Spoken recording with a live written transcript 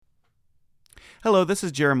Hello, this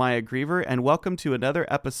is Jeremiah Griever, and welcome to another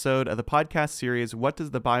episode of the podcast series, What Does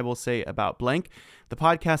the Bible Say About Blank? The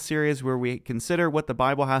podcast series where we consider what the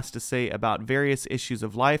Bible has to say about various issues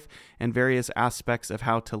of life and various aspects of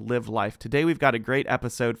how to live life. Today we've got a great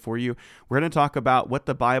episode for you. We're going to talk about what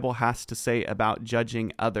the Bible has to say about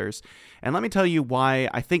judging others. And let me tell you why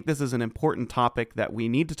I think this is an important topic that we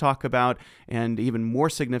need to talk about, and even more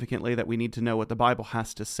significantly, that we need to know what the Bible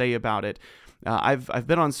has to say about it. I've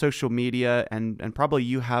been on social media, and probably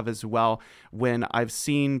you have as well, when I've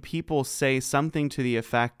seen people say something to the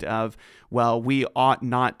effect of, well, we ought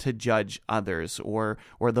not to judge others, or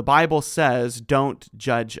the Bible says don't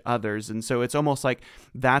judge others. And so it's almost like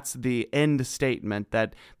that's the end statement,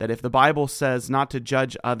 that if the Bible says not to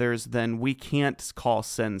judge others, then we can't call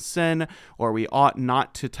sin, or we ought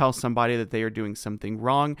not to tell somebody that they are doing something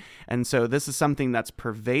wrong. And so this is something that's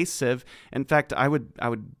pervasive. In fact, I would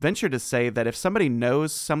venture to say that if somebody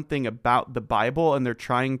knows something about the Bible and they're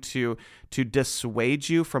trying to dissuade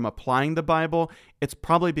you from applying the Bible, it's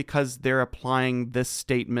probably because they're applying this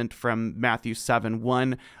statement from Matthew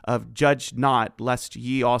 7:1 of judge not, lest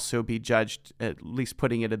ye also be judged, at least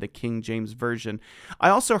putting it in the King James Version. I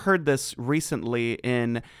also heard this recently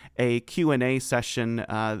in a Q&A session,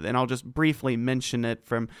 and I'll just briefly mention it,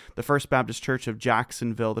 from the First Baptist Church of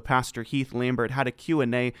Jacksonville. The pastor, Heath Lambert, had a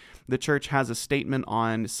Q&A. The church has a statement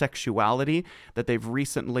on sexuality that they've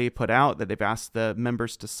recently put out, that they've asked the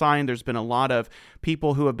members to sign. There's been a lot of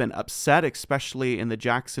people who have been upset, especially in the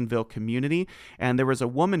Jacksonville community. And there was a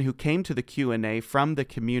woman who came to the Q&A from the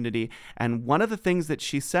community, and one of the things that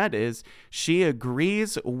she said is she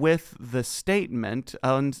agrees with the statement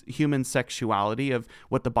on human sexuality, of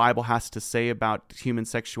what the Bible has to say about human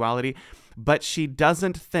sexuality, but she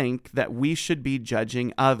doesn't think that we should be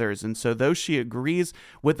judging others. And so though she agrees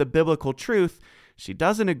with the biblical truth, she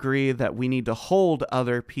doesn't agree that we need to hold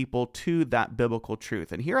other people to that biblical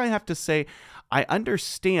truth. And here I have to say, I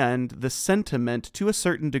understand the sentiment to a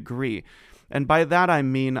certain degree. And by that I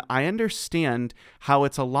mean, I understand how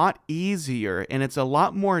it's a lot easier and it's a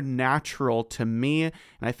lot more natural to me, and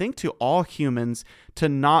I think to all humans, to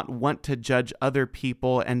not want to judge other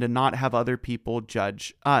people and to not have other people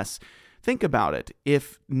judge us. Think about it.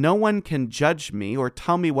 If no one can judge me or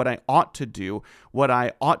tell me what I ought to do, what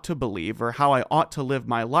I ought to believe, or how I ought to live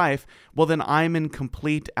my life, well, then I'm in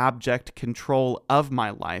complete abject control of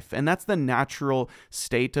my life. And that's the natural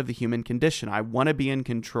state of the human condition. I want to be in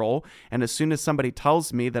control. And as soon as somebody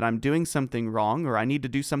tells me that I'm doing something wrong or I need to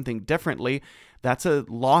do something differently, that's a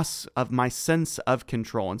loss of my sense of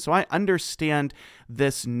control. And so I understand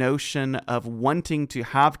this notion of wanting to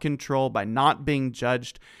have control by not being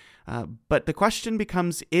judged. But the question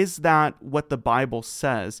becomes, is that what the Bible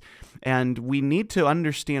says? And we need to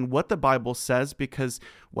understand what the Bible says, because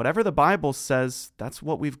whatever the Bible says, that's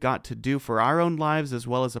what we've got to do for our own lives as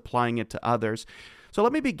well as applying it to others. So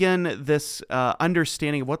let me begin this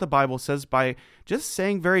understanding of what the Bible says by just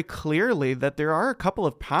saying very clearly that there are a couple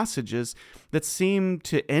of passages that seem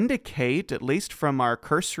to indicate, at least from our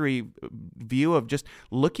cursory view of just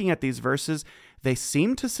looking at these verses, they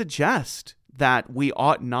seem to suggest that we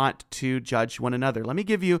ought not to judge one another. Let me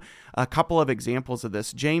give you a couple of examples of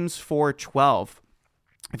this. James 4:12.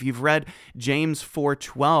 If you've read James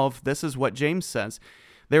 4:12, this is what James says.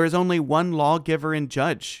 There is only one lawgiver and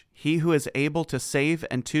judge, he who is able to save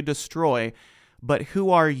and to destroy. But who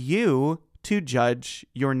are you to judge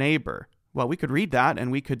your neighbor? Well, we could read that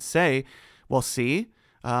and we could say, well, see,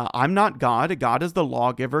 I'm not God. God is the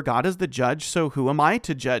lawgiver. God is the judge. So who am I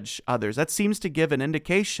to judge others? That seems to give an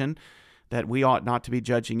indication that we ought not to be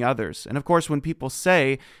judging others. And of course, when people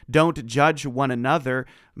say, don't judge one another,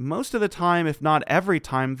 most of the time, if not every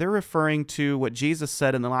time, they're referring to what Jesus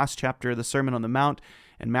said in the last chapter of the Sermon on the Mount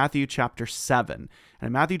in Matthew chapter 7. And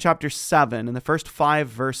in Matthew chapter 7, in the first 5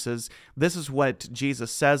 verses, this is what Jesus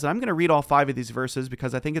says. And I'm going to read all 5 of these verses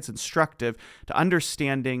because I think it's instructive to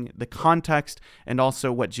understanding the context and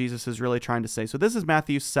also what Jesus is really trying to say. So this is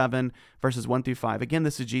Matthew 7, verses 1 through 5. Again,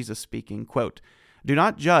 this is Jesus speaking, quote, "Do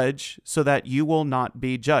not judge so that you will not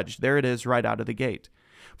be judged." There it is right out of the gate.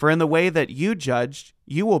 "For in the way that you judged,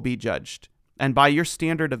 you will be judged. And by your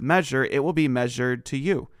standard of measure, it will be measured to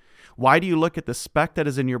you. Why do you look at the speck that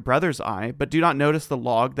is in your brother's eye, but do not notice the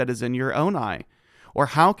log that is in your own eye? Or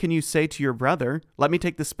how can you say to your brother, let me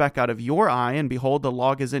take the speck out of your eye, and behold, the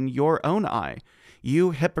log is in your own eye?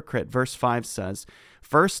 "You hypocrite," verse 5 says,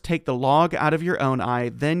 "first take the log out of your own eye,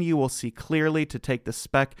 then you will see clearly to take the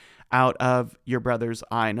speck out of your brother's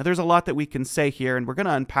eye." Now, there's a lot that we can say here, and we're going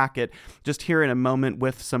to unpack it just here in a moment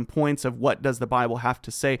with some points of what does the Bible have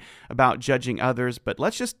to say about judging others. But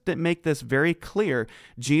let's just make this very clear.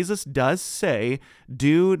 Jesus does say,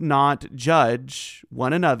 do not judge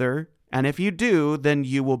one another, and if you do, then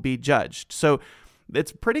you will be judged. So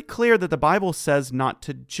it's pretty clear that the Bible says not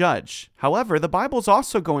to judge. However, the Bible's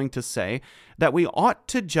also going to say that we ought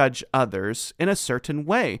to judge others in a certain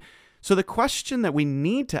way. So the question that we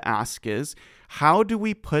need to ask is, how do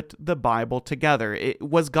we put the Bible together?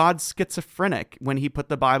 Was God schizophrenic when he put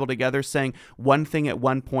the Bible together, saying one thing at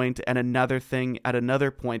one point and another thing at another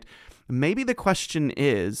point? Maybe the question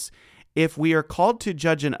is, if we are called to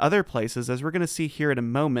judge in other places, as we're going to see here in a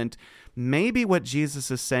moment, maybe what Jesus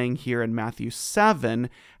is saying here in Matthew 7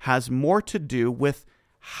 has more to do with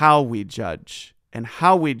how we judge. And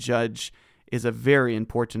how we judge is a very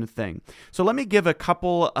important thing. So let me give a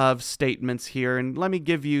couple of statements here, and let me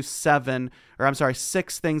give you 6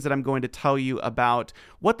 things that I'm going to tell you about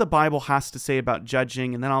what the Bible has to say about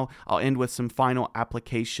judging, and then I'll end with some final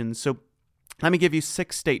applications. So let me give you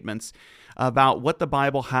 6 statements about what the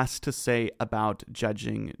Bible has to say about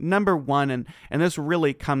judging. Number 1, and this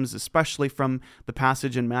really comes especially from the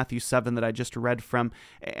passage in Matthew 7 that I just read from,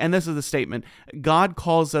 and this is the statement: God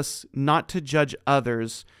calls us not to judge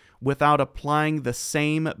others without applying the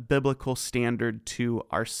same biblical standard to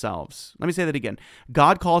ourselves. Let me say that again.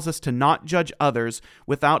 God calls us to not judge others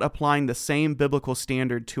without applying the same biblical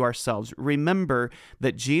standard to ourselves. Remember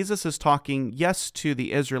that Jesus is talking, yes, to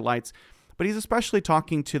the Israelites, but he's especially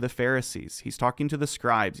talking to the Pharisees. He's talking to the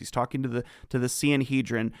scribes. He's talking to the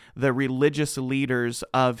Sanhedrin, the religious leaders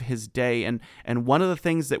of his day. And one of the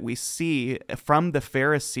things that we see from the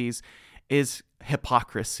Pharisees is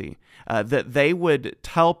hypocrisy, that they would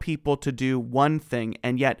tell people to do one thing,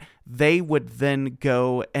 and yet they would then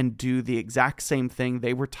go and do the exact same thing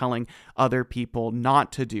they were telling other people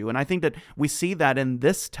not to do. And I think that we see that in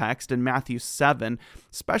this text in Matthew 7,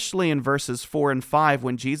 especially in verses 4 and 5,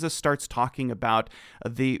 when Jesus starts talking about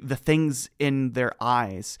the things in their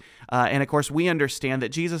eyes. And of course, we understand that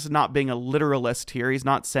Jesus is not being a literalist here. He's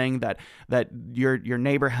not saying that your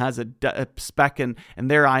neighbor has a speck in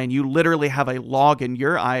their eye and you literally have a log in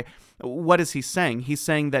your eye. What is he saying? He's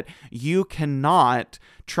saying that you cannot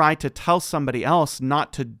try to tell somebody else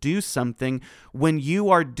not to do something when you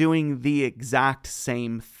are doing the exact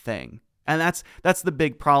same thing. And that's the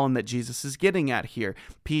big problem that Jesus is getting at here.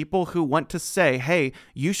 People who want to say, hey,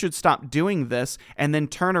 you should stop doing this, and then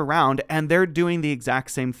turn around and they're doing the exact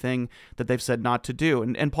same thing that they've said not to do.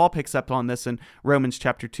 And Paul picks up on this in Romans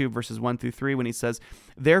chapter 2, verses 1 through 3, when he says,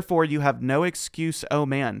 "Therefore you have no excuse, O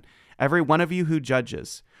man, every one of you who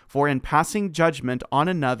judges. For in passing judgment on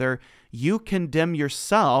another, you condemn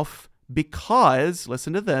yourself because,"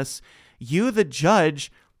 listen to this, "you, the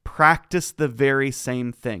judge, practice the very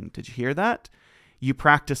same thing." Did you hear that? You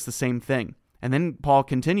practice the same thing. And then Paul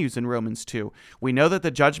continues in Romans 2. "We know that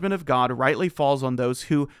the judgment of God rightly falls on those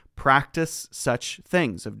who practice such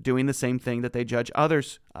things," of doing the same thing that they judge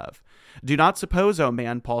others of. "Do not suppose, O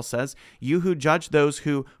man," Paul says, "you who judge those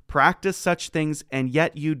who practice such things, and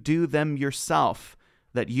yet you do them yourself,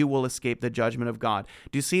 that you will escape the judgment of God."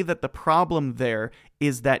 Do you see that the problem there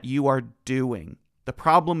is that you are doing? The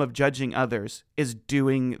problem of judging others is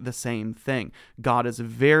doing the same thing. God is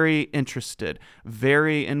very interested,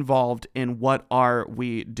 very involved in what are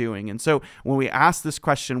we doing. And so when we ask this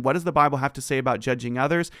question, what does the Bible have to say about judging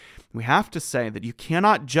others? We have to say that you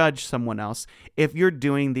cannot judge someone else if you're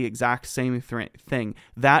doing the exact same thing.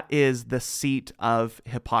 That is the seat of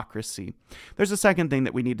hypocrisy. There's a second thing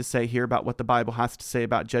that we need to say here about what the Bible has to say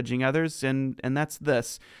about judging others, and that's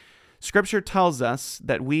this. Scripture tells us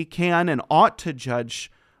that we can and ought to judge,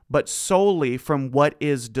 but solely from what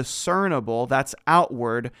is discernible, that's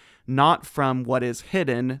outward, not from what is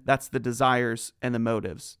hidden, that's the desires and the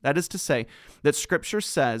motives. That is to say, that Scripture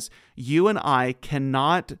says you and I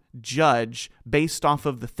cannot judge based off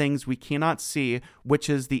of the things we cannot see, which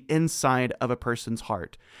is the inside of a person's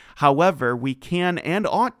heart. However, we can and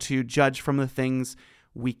ought to judge from the things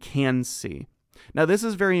we can see. Now, this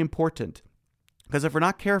is very important, because if we're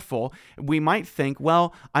not careful, we might think,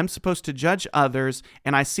 well, I'm supposed to judge others,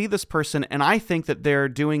 and I see this person, and I think that they're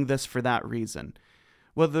doing this for that reason.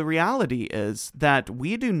 Well, the reality is that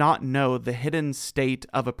we do not know the hidden state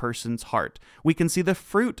of a person's heart. We can see the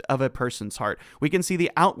fruit of a person's heart. We can see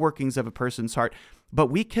the outworkings of a person's heart, but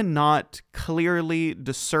we cannot clearly,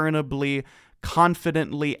 discernibly,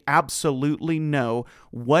 confidently, absolutely know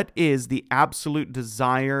what is the absolute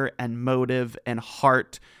desire and motive and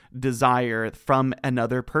heart desire from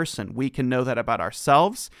another person. We can know that about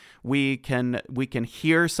ourselves. We can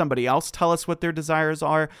hear somebody else tell us what their desires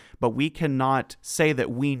are, but we cannot say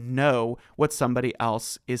that we know what somebody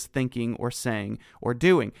else is thinking or saying or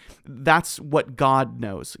doing. That's what God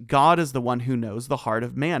knows. God is the one who knows the heart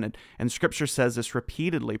of man. And Scripture says this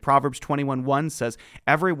repeatedly. Proverbs 21:1 says,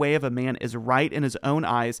 "Every way of a man is right in his own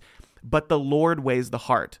eyes, but the Lord weighs the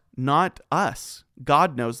heart." Not us.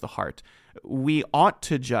 God knows the heart. We ought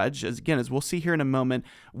to judge, as we'll see here in a moment,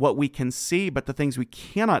 what we can see, but the things we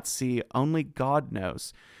cannot see, only God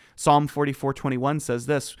knows. Psalm 44:21 says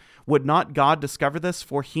this, "Would not God discover this?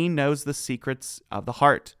 For he knows the secrets of the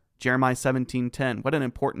heart." Jeremiah 17:10, what an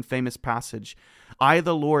important famous passage. "I,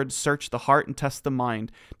 the Lord, search the heart and test the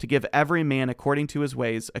mind, to give every man according to his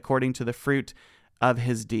ways, according to the fruit of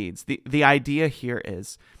his deeds." The idea here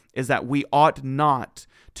is that we ought not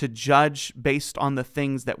to judge based on the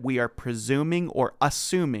things that we are presuming or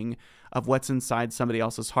assuming of what's inside somebody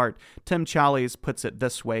else's heart. Tim Challies puts it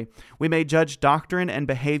this way: "We may judge doctrine and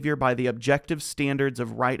behavior by the objective standards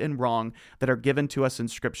of right and wrong that are given to us in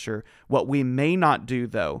Scripture. What we may not do,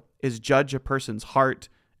 though, is judge a person's heart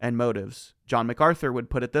and motives." John MacArthur would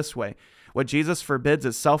put it this way: "What Jesus forbids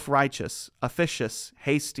is self-righteous, officious,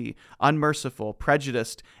 hasty, unmerciful,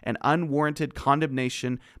 prejudiced, and unwarranted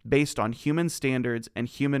condemnation based on human standards and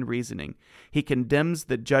human reasoning. He condemns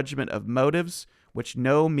the judgment of motives, which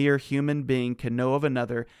no mere human being can know of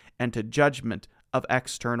another, and to judgment of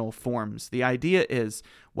external forms." The idea is,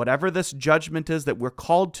 whatever this judgment is that we're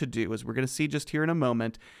called to do, as we're going to see just here in a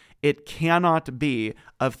moment, it cannot be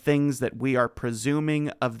of things that we are presuming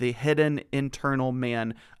of the hidden internal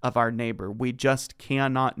man of our neighbor. We just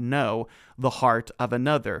cannot know the heart of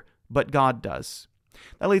another, but God does.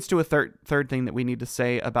 That leads to a third thing that we need to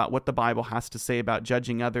say about what the Bible has to say about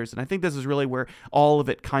judging others. And I think this is really where all of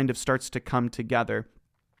it kind of starts to come together.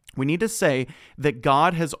 We need to say that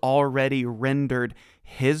God has already rendered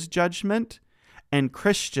his judgment, and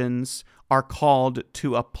Christians are called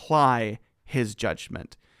to apply his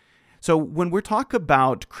judgment. So when we talk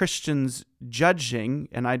about Christians judging,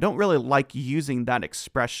 and I don't really like using that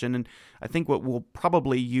expression, and I think what we'll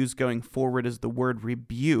probably use going forward is the word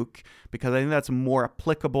rebuke, because I think that's more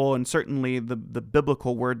applicable and certainly the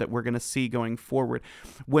biblical word that we're going to see going forward.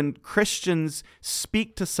 When Christians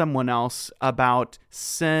speak to someone else about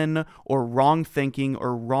sin or wrong thinking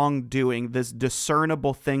or wrongdoing, this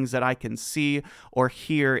discernible things that I can see or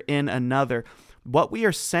hear in another, what we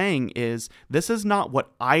are saying is, this is not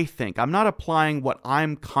what I think. I'm not applying what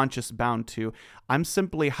I'm conscious bound to. I'm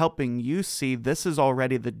simply helping you see this is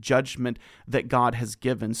already the judgment that God has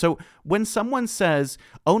given. So when someone says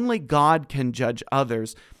only God can judge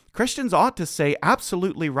others, Christians ought to say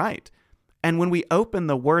absolutely right. And when we open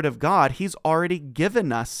the Word of God, he's already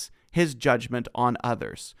given us his judgment on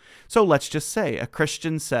others. So let's just say a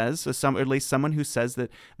Christian says, or at least someone who says that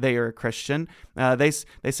they are a Christian, they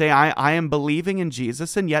say, I am believing in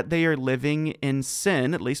Jesus, and yet they are living in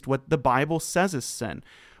sin, at least what the Bible says is sin.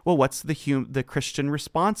 Well, what's the Christian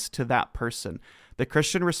response to that person? The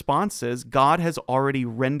Christian response is, God has already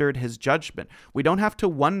rendered his judgment. We don't have to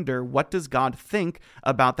wonder, what does God think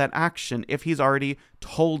about that action if he's already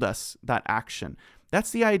told us that action?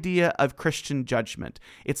 That's the idea of Christian judgment.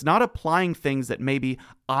 It's not applying things that maybe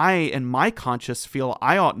I and my conscience feel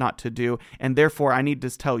I ought not to do, and therefore I need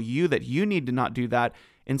to tell you that you need to not do that.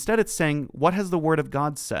 Instead, it's saying, what has the Word of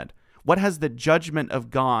God said? What has the judgment of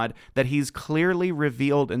God that he's clearly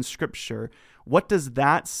revealed in Scripture? What does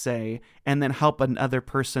that say? And then help another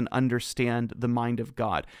person understand the mind of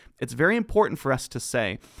God. It's very important for us to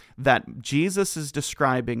say that Jesus is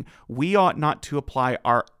describing we ought not to apply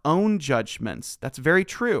our own judgments. That's very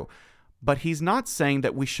true. But he's not saying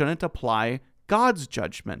that we shouldn't apply God's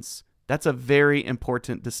judgments. That's a very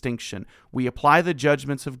important distinction. We apply the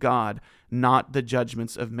judgments of God, not the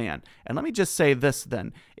judgments of man. And let me just say this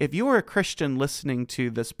then. If you are a Christian listening to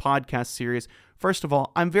this podcast series, first of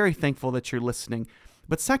all, I'm very thankful that you're listening.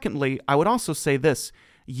 But secondly, I would also say this.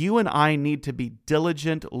 You and I need to be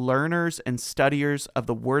diligent learners and studiers of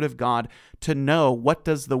the Word of God to know what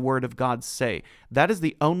does the Word of God say. That is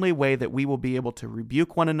the only way that we will be able to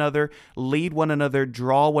rebuke one another, lead one another,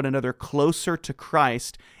 draw one another closer to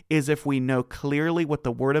Christ, is if we know clearly what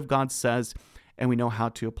the Word of God says and we know how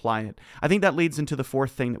to apply it. I think that leads into the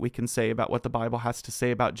fourth thing that we can say about what the Bible has to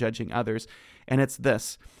say about judging others, and it's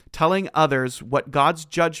this. Telling others what God's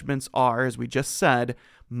judgments are, as we just said,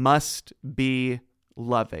 must be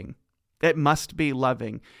loving. It must be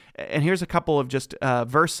loving. And here's a couple of just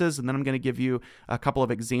verses, and then I'm going to give you a couple of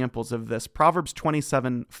examples of this. Proverbs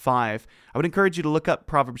 27:5. I would encourage you to look up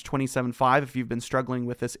Proverbs 27:5 if you've been struggling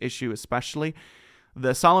with this issue especially.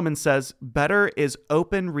 The Solomon says, better is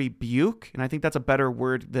open rebuke, and I think that's a better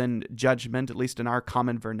word than judgment, at least in our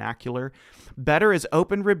common vernacular. Better is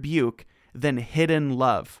open rebuke than hidden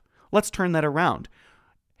love. Let's turn that around.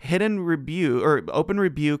 Hidden rebuke or open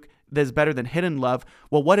rebuke is better than hidden love.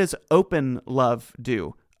 Well, what does open love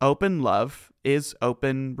do? Open love is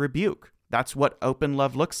open rebuke. That's what open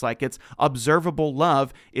love looks like. It's observable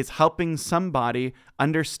love. It's helping somebody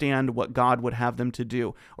understand what God would have them to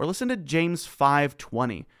do. Or listen to James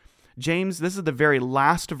 5:20. James, this is the very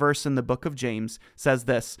last verse in the book of James, says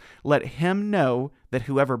this: let him know that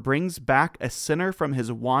whoever brings back a sinner from his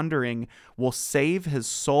wandering will save his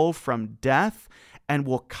soul from death and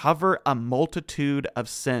will cover a multitude of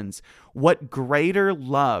sins. What greater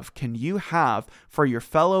love can you have for your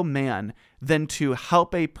fellow man than to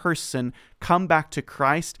help a person come back to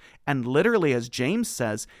Christ and literally, as James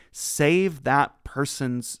says, save that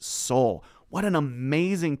person's soul? What an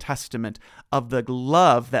amazing testament of the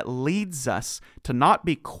love that leads us to not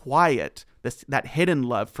be quiet, that hidden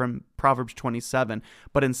love from Proverbs 27,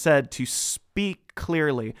 but instead to speak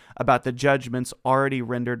clearly about the judgments already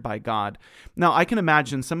rendered by God. Now, I can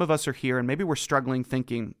imagine some of us are here and maybe we're struggling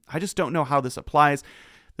thinking, I just don't know how this applies.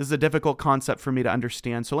 This is a difficult concept for me to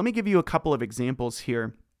understand. So let me give you a couple of examples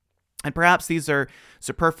here. And perhaps these are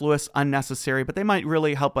superfluous, unnecessary, but they might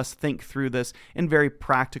really help us think through this in very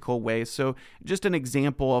practical ways. So just an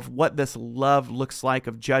example of what this love looks like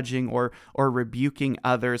of judging or rebuking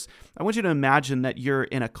others. I want you to imagine that you're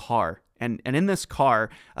in a car. And in this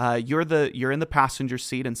car, you're in the passenger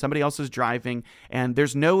seat and somebody else is driving, and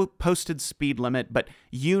there's no posted speed limit, but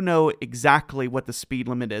you know exactly what the speed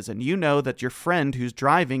limit is, and you know that your friend who's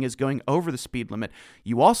driving is going over the speed limit.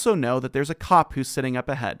 You also know that there's a cop who's sitting up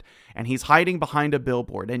ahead, and he's hiding behind a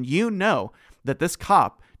billboard, and you know that this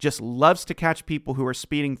cop just loves to catch people who are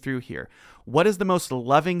speeding through here. What is the most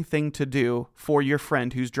loving thing to do for your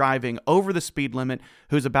friend who's driving over the speed limit,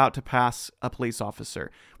 who's about to pass a police officer?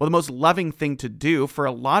 Well, the most loving thing to do for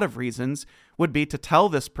a lot of reasons would be to tell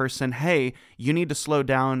this person, hey, you need to slow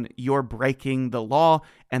down, you're breaking the law,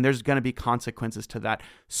 and there's going to be consequences to that.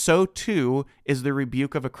 So too is the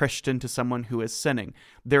rebuke of a Christian to someone who is sinning.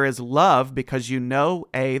 There is love because you know,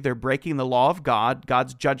 A, they're breaking the law of God,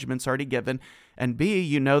 God's judgment's already given, and B,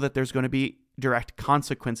 you know that there's going to be direct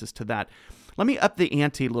consequences to that. Let me up the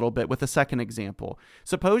ante a little bit with a second example.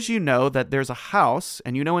 Suppose you know that there's a house,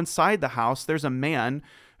 and you know inside the house there's a man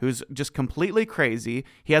who's just completely crazy.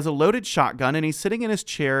 He has a loaded shotgun, and he's sitting in his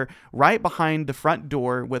chair right behind the front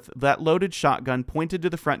door with that loaded shotgun pointed to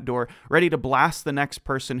the front door, ready to blast the next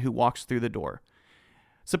person who walks through the door.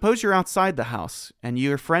 Suppose you're outside the house and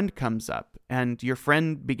your friend comes up and your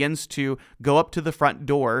friend begins to go up to the front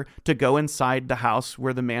door to go inside the house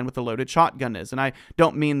where the man with the loaded shotgun is. And I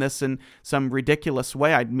don't mean this in some ridiculous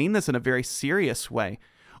way. I mean this in a very serious way.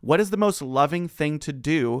 What is the most loving thing to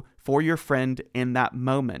do for your friend in that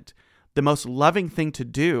moment? The most loving thing to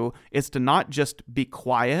do is to not just be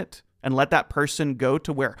quiet and let that person go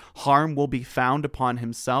to where harm will be found upon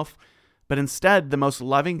himself, but instead, the most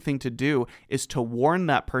loving thing to do is to warn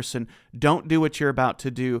that person, don't do what you're about to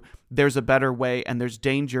do. There's a better way, and there's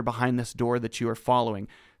danger behind this door that you are following.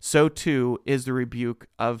 So too is the rebuke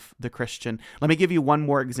of the Christian. Let me give you one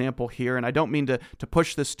more example here, and I don't mean to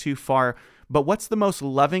push this too far, but what's the most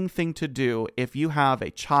loving thing to do if you have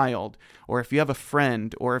a child, or if you have a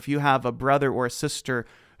friend, or if you have a brother or a sister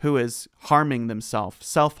who is harming themselves,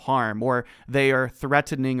 self-harm, or they are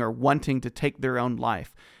threatening or wanting to take their own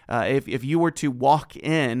life? If you were to walk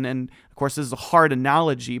in, and of course this is a hard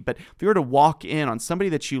analogy, but if you were to walk in on somebody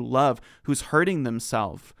that you love who's hurting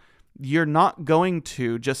themselves, you're not going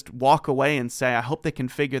to just walk away and say, I hope they can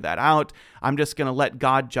figure that out. I'm just going to let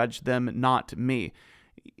God judge them, not me.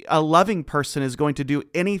 A loving person is going to do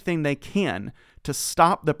anything they can to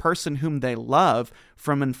stop the person whom they love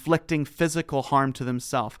from inflicting physical harm to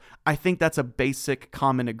themselves. I think that's a basic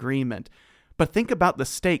common agreement. But think about the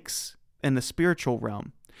stakes in the spiritual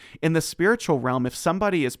realm. In the spiritual realm, if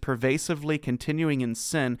somebody is pervasively continuing in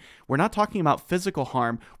sin, we're not talking about physical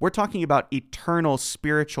harm. We're talking about eternal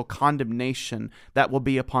spiritual condemnation that will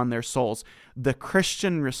be upon their souls. The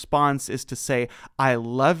Christian response is to say, I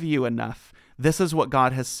love you enough. This is what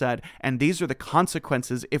God has said, and these are the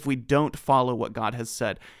consequences if we don't follow what God has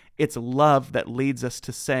said. It's love that leads us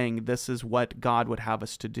to saying this is what God would have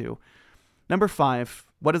us to do. Number 5,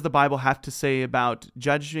 what does the Bible have to say about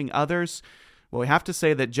judging others? Well, we have to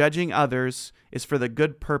say that judging others is for the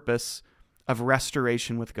good purpose of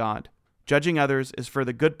restoration with God. Judging others is for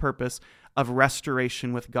the good purpose of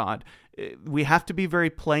restoration with God. We have to be very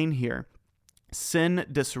plain here. Sin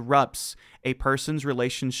disrupts a person's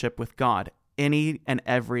relationship with God. any and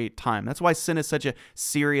every time. That's why sin is such a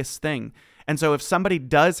serious thing. And so if somebody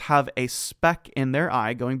does have a speck in their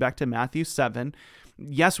eye, going back to Matthew 7,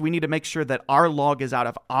 yes, we need to make sure that our log is out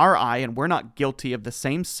of our eye and we're not guilty of the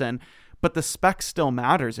same sin, but the speck still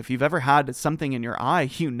matters. If you've ever had something in your eye,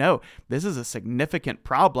 you know this is a significant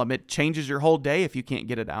problem. It changes your whole day if you can't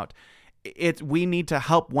get it out. We need to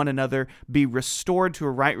help one another be restored to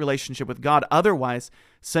a right relationship with God. Otherwise,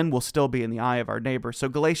 sin will still be in the eye of our neighbor. So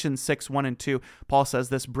Galatians 6:1-2, Paul says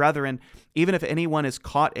this, "Brethren, even if anyone is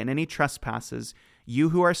caught in any trespasses, you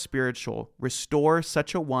who are spiritual, restore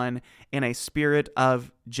such a one in a spirit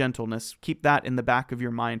of gentleness." Keep that in the back of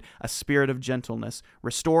your mind, a spirit of gentleness.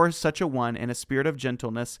 Restore such a one in a spirit of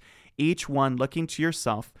gentleness, each one looking to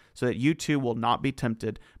yourself, so that you too will not be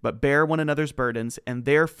tempted, but bear one another's burdens, and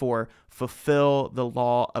therefore fulfill the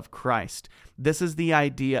law of Christ. This is the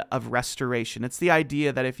idea of restoration. It's the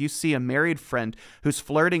idea that if you see a married friend who's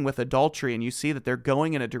flirting with adultery and you see that they're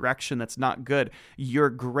going in a direction that's not good, your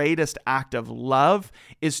greatest act of love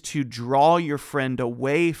is to draw your friend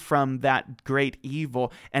away from that great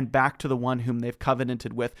evil and back to the one whom they've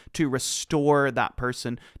covenanted with, to restore that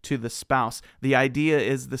person to the spouse. The idea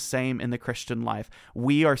is the same in the Christian life.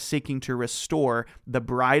 We are seeking to restore the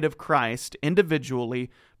bride of Christ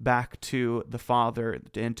individually back to the Father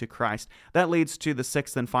and to Christ. That leads to the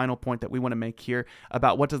sixth and final point that we want to make here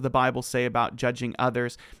about what does the Bible say about judging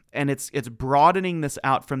others. And it's broadening this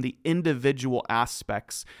out from the individual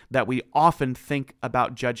aspects that we often think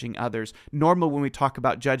about judging others. Normally, when we talk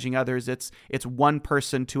about judging others, it's one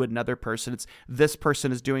person to another person. It's this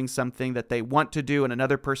person is doing something that they want to do, and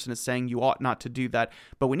another person is saying you ought not to do that.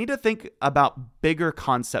 But we need to think about bigger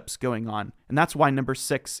concepts going on. And that's why number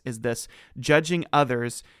 6 is this: judging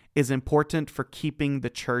others is important for keeping the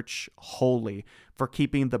church holy, for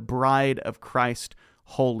keeping the bride of Christ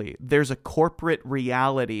holy. There's a corporate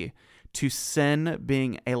reality to sin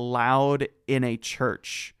being allowed in a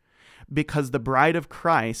church, because the bride of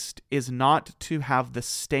Christ is not to have the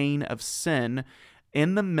stain of sin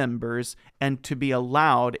in the members and to be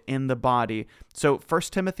allowed in the body. So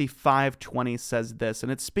 1 Timothy 5:20 says this,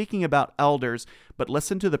 and it's speaking about elders, but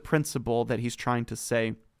listen to the principle that he's trying to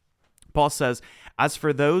say. Paul says, "As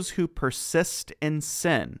for those who persist in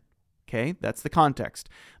sin," okay, that's the context,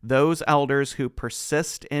 "those elders who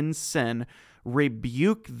persist in sin,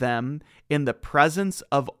 rebuke them in the presence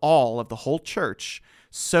of all of the whole church,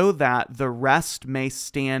 so that the rest may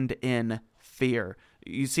stand in fear."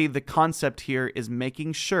 You see, the concept here is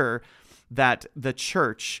making sure that the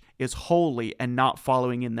church is holy and not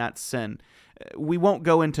following in that sin. We won't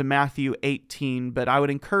go into Matthew 18, but I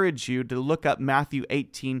would encourage you to look up Matthew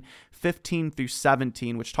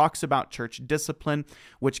 18:15-17, which talks about church discipline,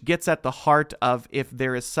 which gets at the heart of if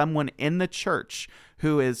there is someone in the church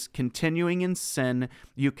who is continuing in sin,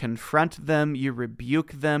 you confront them, you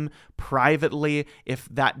rebuke them privately. If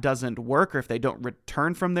that doesn't work, or if they don't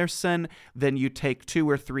return from their sin, then you take 2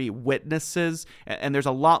 or 3 witnesses. And there's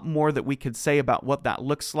a lot more that we could say about what that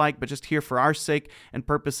looks like, but just here for our sake and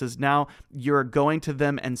purposes now, you're going to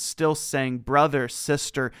them and still saying, "Brother,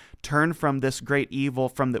 sister, turn from this great evil,"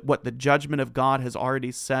 from what the judgment of God has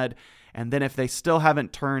already said. And then if they still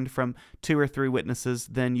haven't turned from 2 or 3 witnesses,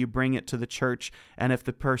 then you bring it to the church. And if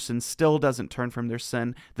the person still doesn't turn from their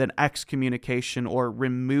sin, then excommunication, or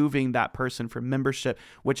removing that person from membership,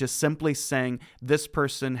 which is simply saying this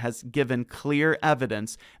person has given clear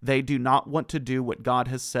evidence they do not want to do what God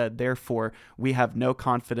has said. Therefore, we have no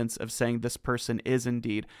confidence of saying this person is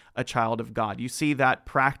indeed a child of God. You see that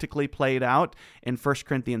practically played out in 1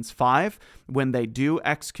 Corinthians 5 when they do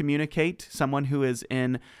excommunicate someone who is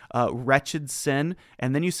in wretched sin,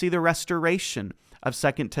 and then you see the restoration of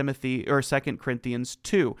 2 Corinthians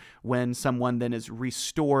 2 when someone then is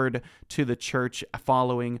restored to the church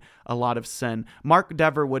following a lot of sin. Mark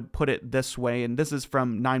Dever would put it this way, and this is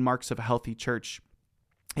from 9 Marks of a Healthy Church.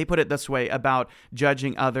 He put it this way about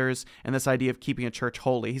judging others and this idea of keeping a church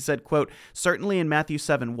holy. He said, quote, "Certainly in Matthew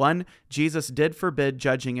 7:1, Jesus did forbid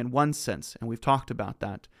judging in one sense," and we've talked about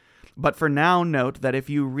that. "But for now, note that if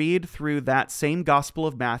you read through that same Gospel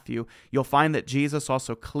of Matthew, you'll find that Jesus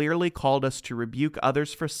also clearly called us to rebuke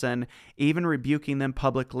others for sin, even rebuking them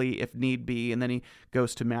publicly if need be." And then he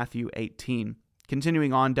goes to Matthew 18.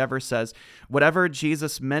 Continuing on, Dever says, "Whatever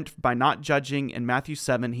Jesus meant by not judging in Matthew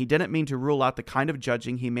 7, he didn't mean to rule out the kind of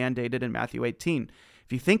judging he mandated in Matthew 18.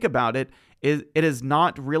 If you think about it, it is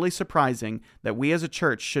not really surprising that we as a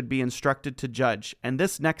church should be instructed to judge." And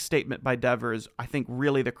this next statement by Dever is, I think,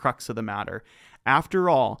 really the crux of the matter. "After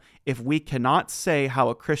all, if we cannot say how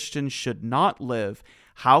a Christian should not live,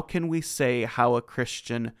 how can we say how a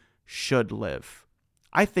Christian should live?"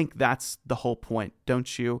 I think that's the whole point,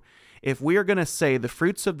 don't you? If we are going to say the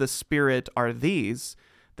fruits of the Spirit are these,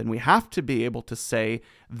 then we have to be able to say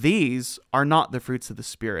these are not the fruits of the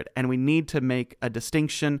Spirit, and we need to make a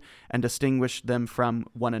distinction and distinguish them from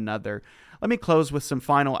one another. Let me close with some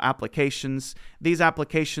final applications. These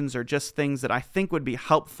applications are just things that I think would be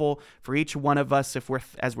helpful for each one of us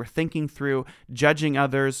as we're thinking through judging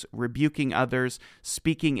others, rebuking others,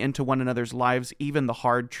 speaking into one another's lives, even the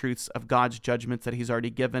hard truths of God's judgments that He's already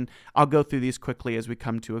given. I'll go through these quickly as we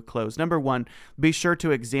come to a close. Number one, be sure to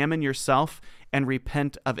examine yourself and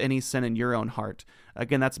repent of any sin in your own heart.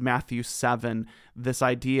 Again, that's Matthew 7, this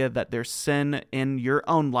idea that there's sin in your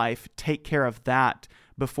own life. Take care of that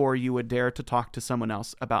before you would dare to talk to someone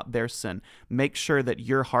else about their sin. Make sure that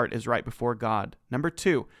your heart is right before God. Number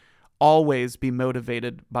two, always be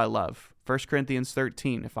motivated by love. 1 Corinthians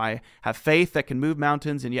 13, if I have faith that can move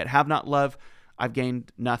mountains and yet have not love, I've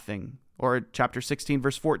gained nothing. Or chapter 16,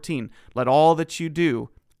 verse 14, let all that you do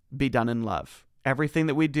be done in love. Everything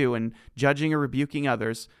that we do in judging or rebuking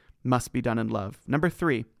others must be done in love. Number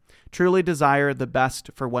three, truly desire the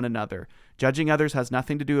best for one another. Judging others has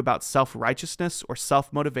nothing to do about self-righteousness or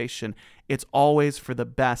self-motivation. It's always for the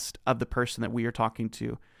best of the person that we are talking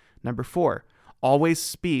to. Number four, always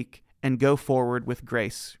speak and go forward with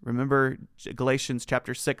grace. Remember Galatians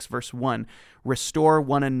chapter 6, verse 1, restore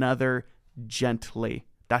one another gently.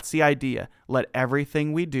 That's the idea. Let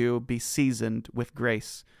everything we do be seasoned with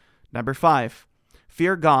grace. Number five,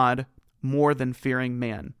 fear God more than fearing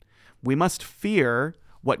man. We must fear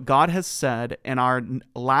what God has said and our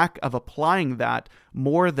lack of applying that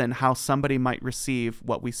more than how somebody might receive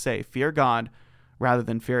what we say. Fear God rather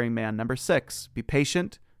than fearing man. Number six, be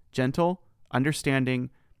patient, gentle, understanding,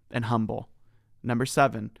 and humble. Number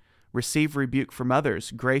seven, receive rebuke from others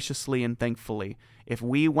graciously and thankfully. If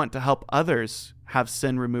we want to help others have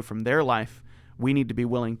sin removed from their life, we need to be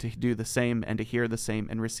willing to do the same and to hear the same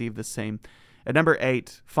and receive the same. And number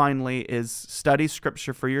eight, finally, is study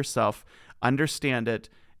Scripture for yourself, understand it,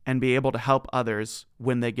 and be able to help others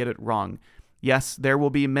when they get it wrong. Yes, there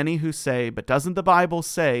will be many who say, but doesn't the Bible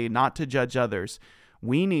say not to judge others?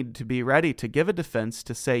 We need to be ready to give a defense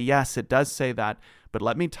to say, yes, it does say that, but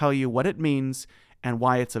let me tell you what it means and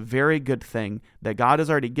why it's a very good thing that God has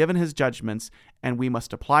already given His judgments, and we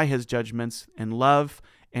must apply His judgments in love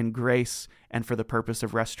and grace and for the purpose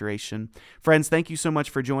of restoration. Friends, thank you so much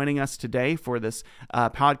for joining us today for this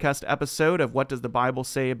podcast episode of What Does the Bible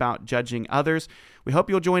Say About Judging Others? We hope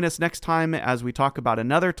you'll join us next time as we talk about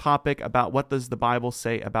another topic about what does the Bible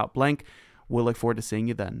say about blank. We'll look forward to seeing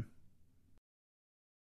you then.